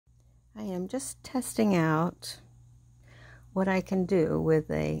I am just testing out what I can do with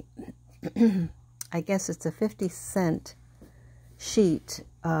a, I guess it's a 50-cent sheet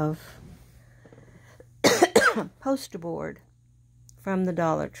of poster board from the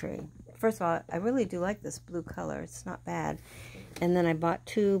Dollar Tree. First of all, I really do like this blue color. It's not bad. And then I bought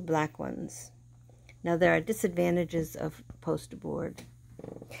 2 black ones. Now, there are disadvantages of poster board,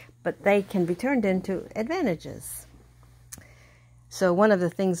 but they can be turned into advantages. So one of the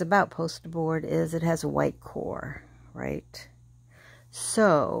things about poster board is it has a white core, right?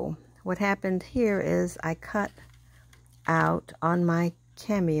 So what happened here is I cut out on my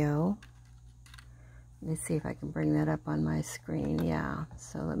Cameo. Let me see if I can bring that up on my screen. Yeah.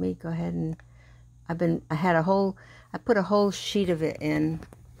 So let me go ahead and I put a whole sheet of it in,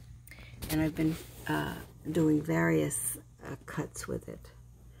 and I've been doing various cuts with it.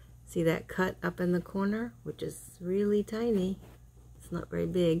 See that cut up in the corner, which is really tiny. It's not very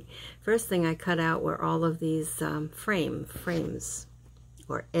big. First thing I cut out were all of these frames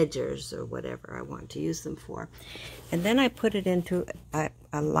or edgers or whatever I want to use them for. And then I put it into, I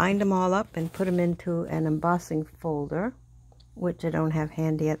lined them all up and put them into an embossing folder, which I don't have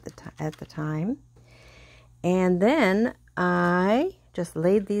handy at the time. And then I just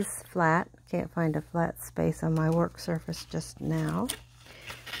laid these flat. Can't find a flat space on my work surface just now.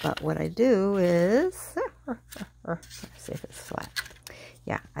 But what I do is, let's see if it's flat.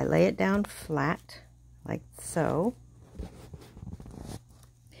 Yeah, I lay it down flat, like so.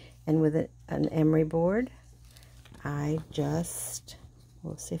 And with an emery board, I just,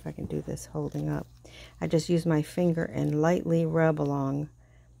 we'll see if I can do this holding up. I just use my finger and lightly rub along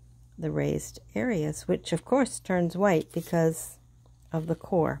the raised areas, which of course turns white because of the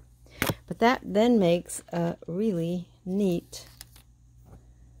core. But that then makes a really neat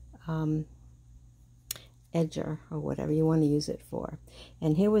edger, or whatever you want to use it for.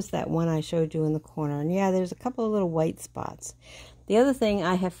 And here was that one I showed you in the corner. And yeah, there's a couple of little white spots. The other thing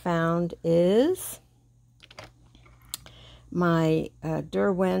I have found is my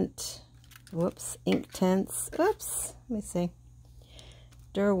Derwent, Inktense, let me see,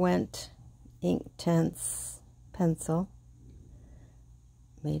 Derwent Inktense pencil,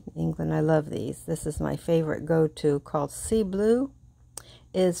 made in England. I love these. This is my favorite go-to, called Sea Blue.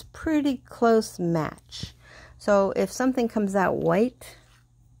 Is pretty close match. So if something comes out white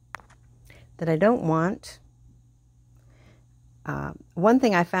that I don't want, one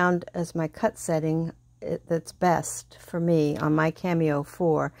thing I found as my cut setting that's best for me on my Cameo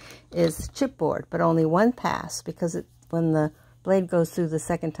 4 is chipboard, but only one pass, because when the blade goes through the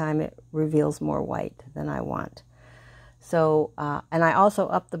second time, it reveals more white than I want. So, and I also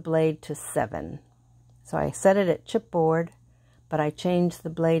up the blade to 7. So I set it at chipboard, but I changed the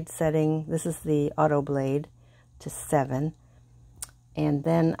blade setting, this is the auto blade, to 7. And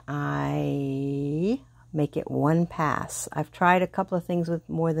then I make it one pass. I've tried a couple of things with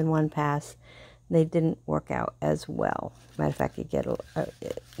more than one pass. They didn't work out as well. Matter of fact, it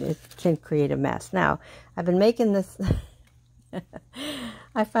can create a mess. Now, I've been making this,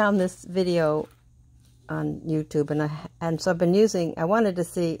 I found this video on YouTube, and so I've been using, I wanted to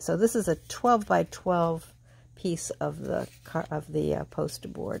see, so this is a 12 by 12 piece of the poster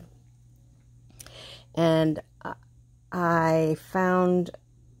board, and I found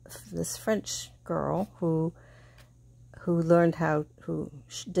this French girl who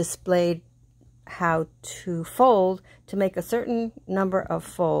displayed how to fold, to make a certain number of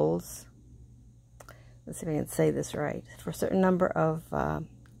folds. Let's see if I can say this right. For a certain number of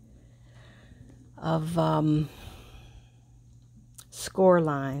score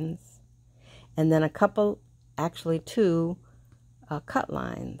lines, and then a couple, actually 2 cut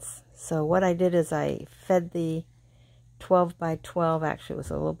lines. So what I did is I fed the 12 by 12, actually it was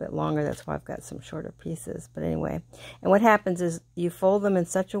a little bit longer, that's why I've got some shorter pieces, but anyway. And what happens is you fold them in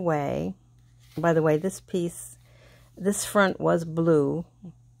such a way, by the way, this front was blue,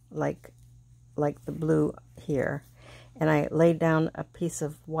 like the blue here, and I laid down a piece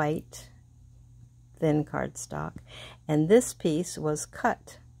of white thin cardstock, and this piece was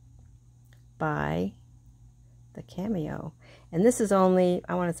cut by the Cameo, and this is only,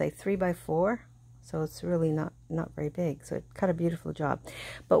 I want to say 3 by 4, so it's really not very big, so it cut a beautiful job.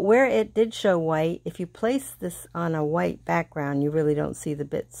 But where it did show white, if you place this on a white background, you really don't see the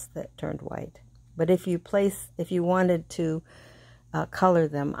bits that turned white. But if you wanted to color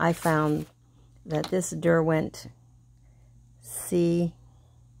them, I found that this Derwent Sea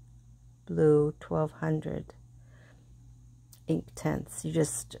Blue 1200 Inktense,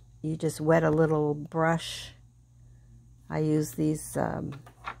 you just wet a little brush. I use these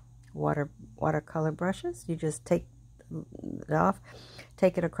watercolor brushes. You just take it off,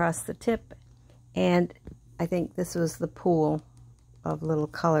 take it across the tip, and I think this was the pool of little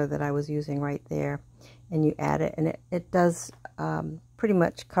color that I was using right there, and you add it, and it does pretty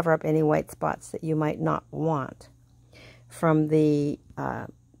much cover up any white spots that you might not want from the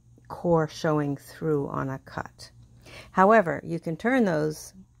core showing through on a cut. However, you can turn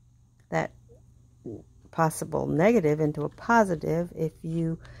that possible negative into a positive if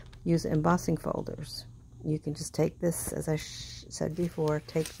you use embossing folders. You can just take this, as I said before,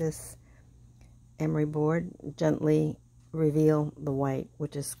 take this emery board, gently reveal the white,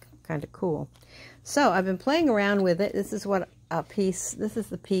 which is kind of cool. So I've been playing around with it. This is what this is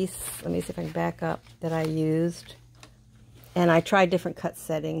the piece, let me see if I can back up, that I used. And I tried different cut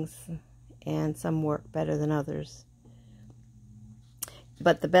settings, and some work better than others.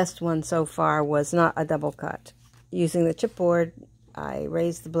 But the best one so far was not a double cut. Using the chipboard, I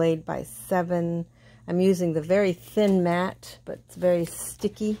raised the blade by 7. I'm using the very thin mat, but it's very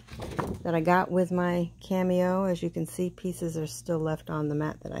sticky, that I got with my Cameo. As you can see, pieces are still left on the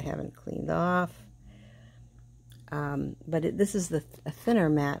mat that I haven't cleaned off. But this is a thinner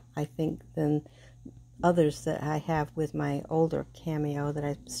mat, I think, than others that I have with my older Cameo that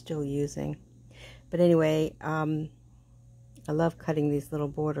I'm still using. But anyway, I love cutting these little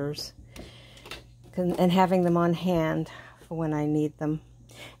borders and having them on hand for when I need them.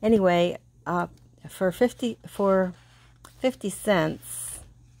 Anyway, for 50 cents,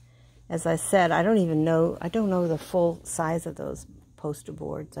 as I said, I don't know the full size of those poster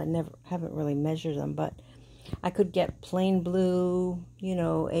boards. I haven't really measured them, but I could get plain blue,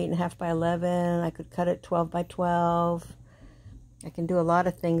 8.5 by 11. I could cut it 12 by 12. I can do a lot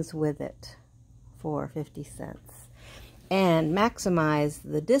of things with it for 50 cents. And maximize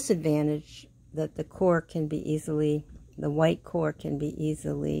the disadvantage that the white core can be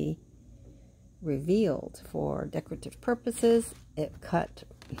easily revealed for decorative purposes. It cut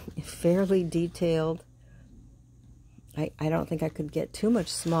fairly detailed. I don't think I could get too much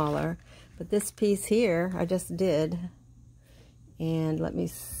smaller. But this piece here, I just did. And let me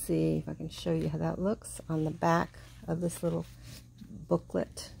see if I can show you how that looks on the back of this little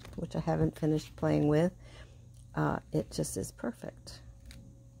booklet, which I haven't finished playing with. It just is perfect.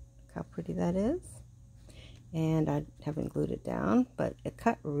 Look how pretty that is. And I haven't glued it down, but it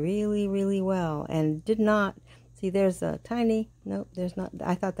cut really, really well. And did not, see there's a tiny, nope, there's not,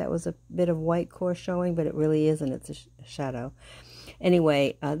 I thought that was a bit of white core showing, but it really isn't, it's a shadow.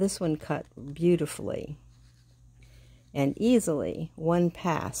 Anyway, this one cut beautifully and easily, one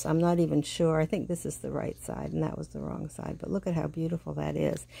pass. I'm not even sure. I think this is the right side and that was the wrong side, but look at how beautiful that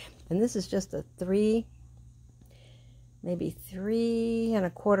is. And this is just a maybe 3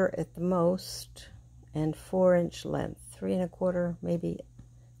 1/4 at the most, and 4-inch length. 3 1/4 maybe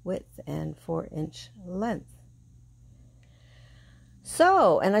width and 4-inch length.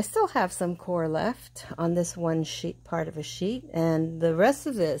 So, and I still have some core left on this one sheet, part of a sheet, and the rest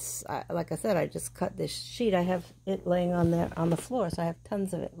of this, like I said, I just cut this sheet. I have it laying on there on the floor, so I have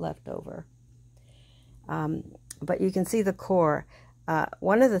tons of it left over. But you can see the core.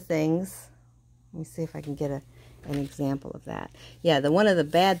 One of the things, let me see if I can get an example of that. Yeah, one of the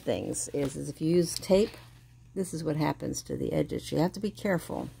bad things is if you use tape, this is what happens to the edges. You have to be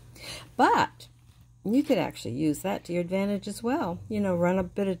careful. But you could actually use that to your advantage as well. Run a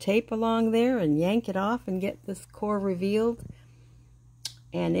bit of tape along there and yank it off and get this core revealed.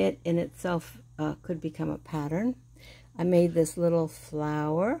 And it in itself could become a pattern. I made this little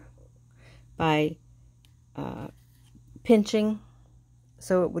flower by pinching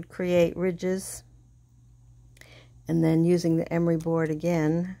so it would create ridges, and then using the emery board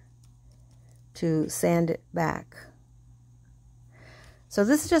again to sand it back. So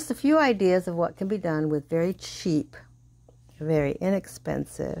this is just a few ideas of what can be done with very cheap, very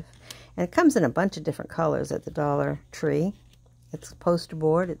inexpensive. And it comes in a bunch of different colors at the Dollar Tree. It's a poster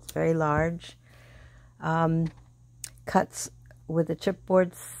board. It's very large. Cuts with a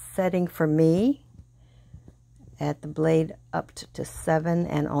chipboard setting for me at the blade up to 7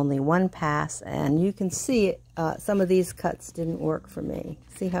 and only 1 pass. And you can see some of these cuts didn't work for me.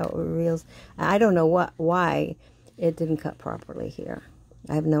 See how it reveals? I don't know why it didn't cut properly here.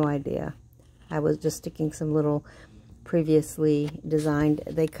 I have no idea. I was just sticking some little previously designed.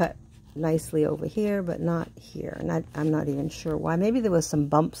 They cut nicely over here, but not here. And I'm not even sure why. Maybe there was some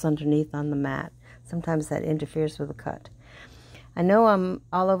bumps underneath on the mat. Sometimes that interferes with the cut. I know I'm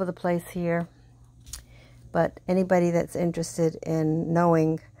all over the place here, but anybody that's interested in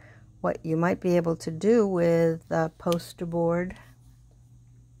knowing what you might be able to do with a poster board,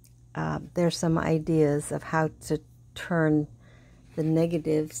 there's some ideas of how to turn the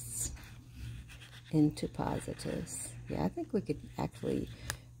negatives into positives. Yeah, I think we could actually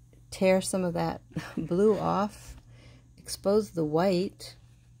tear some of that blue off, expose the white,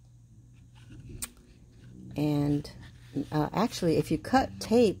 and actually if you cut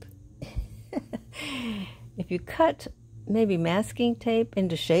tape, if you cut maybe masking tape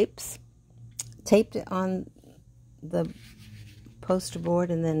into shapes, taped it on the poster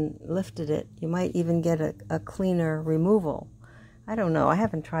board and then lifted it, you might even get a cleaner removal. I don't know. I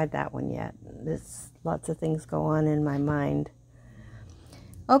haven't tried that one yet. There's lots of things go on in my mind.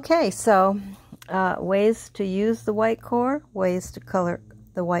 Okay, so ways to use the white core, ways to color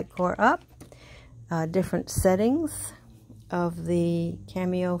the white core up, different settings of the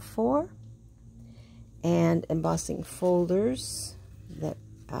Cameo 4, and embossing folders that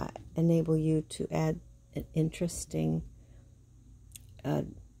enable you to add an interesting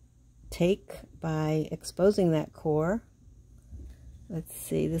take by exposing that core. Let's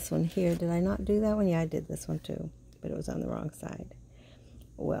see, this one here, did I not do that one? Yeah, I did this one too, but it was on the wrong side.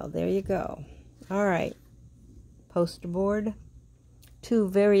 Well, there you go. All right, poster board, 2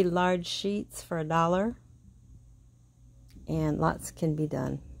 very large sheets for $1, and lots can be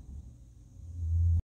done.